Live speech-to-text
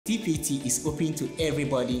DPT is open to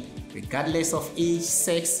everybody, regardless of age,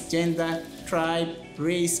 sex, gender, tribe,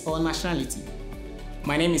 race, or nationality.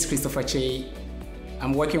 My name is Christopher Che.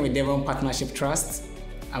 I'm working with Devon Partnership Trust.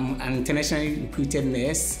 I'm an internationally recruited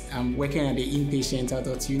nurse. I'm working at the inpatient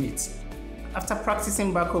adult unit. After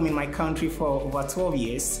practicing back home in my country for over 12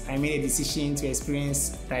 years, I made a decision to experience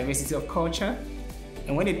diversity of culture.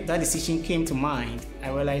 And when that decision came to mind, I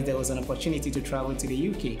realized there was an opportunity to travel to the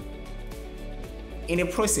UK. In the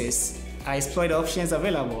process, I explored the options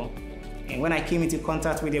available. And when I came into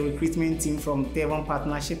contact with the recruitment team from Devon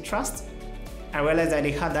Partnership Trust, I realized that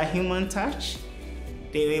they had that human touch.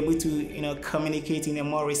 They were able to communicate in a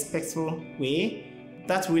more respectful way.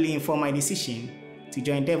 That really informed my decision to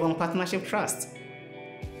join Devon Partnership Trust.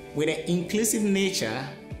 With the inclusive nature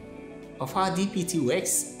of how DPT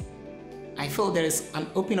works, I feel there is an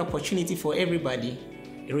open opportunity for everybody,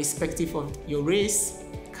 irrespective of your race,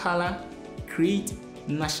 color, creed,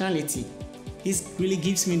 nationality. This really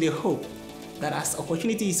gives me the hope that as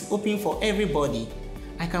opportunity is open for everybody,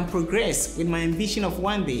 I can progress with my ambition of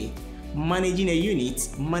one day managing a unit,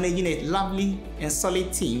 managing a lovely and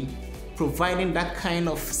solid team, providing that kind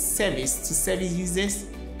of service to service users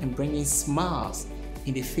and bringing smiles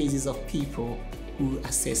in the faces of people who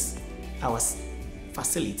access our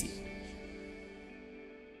facility.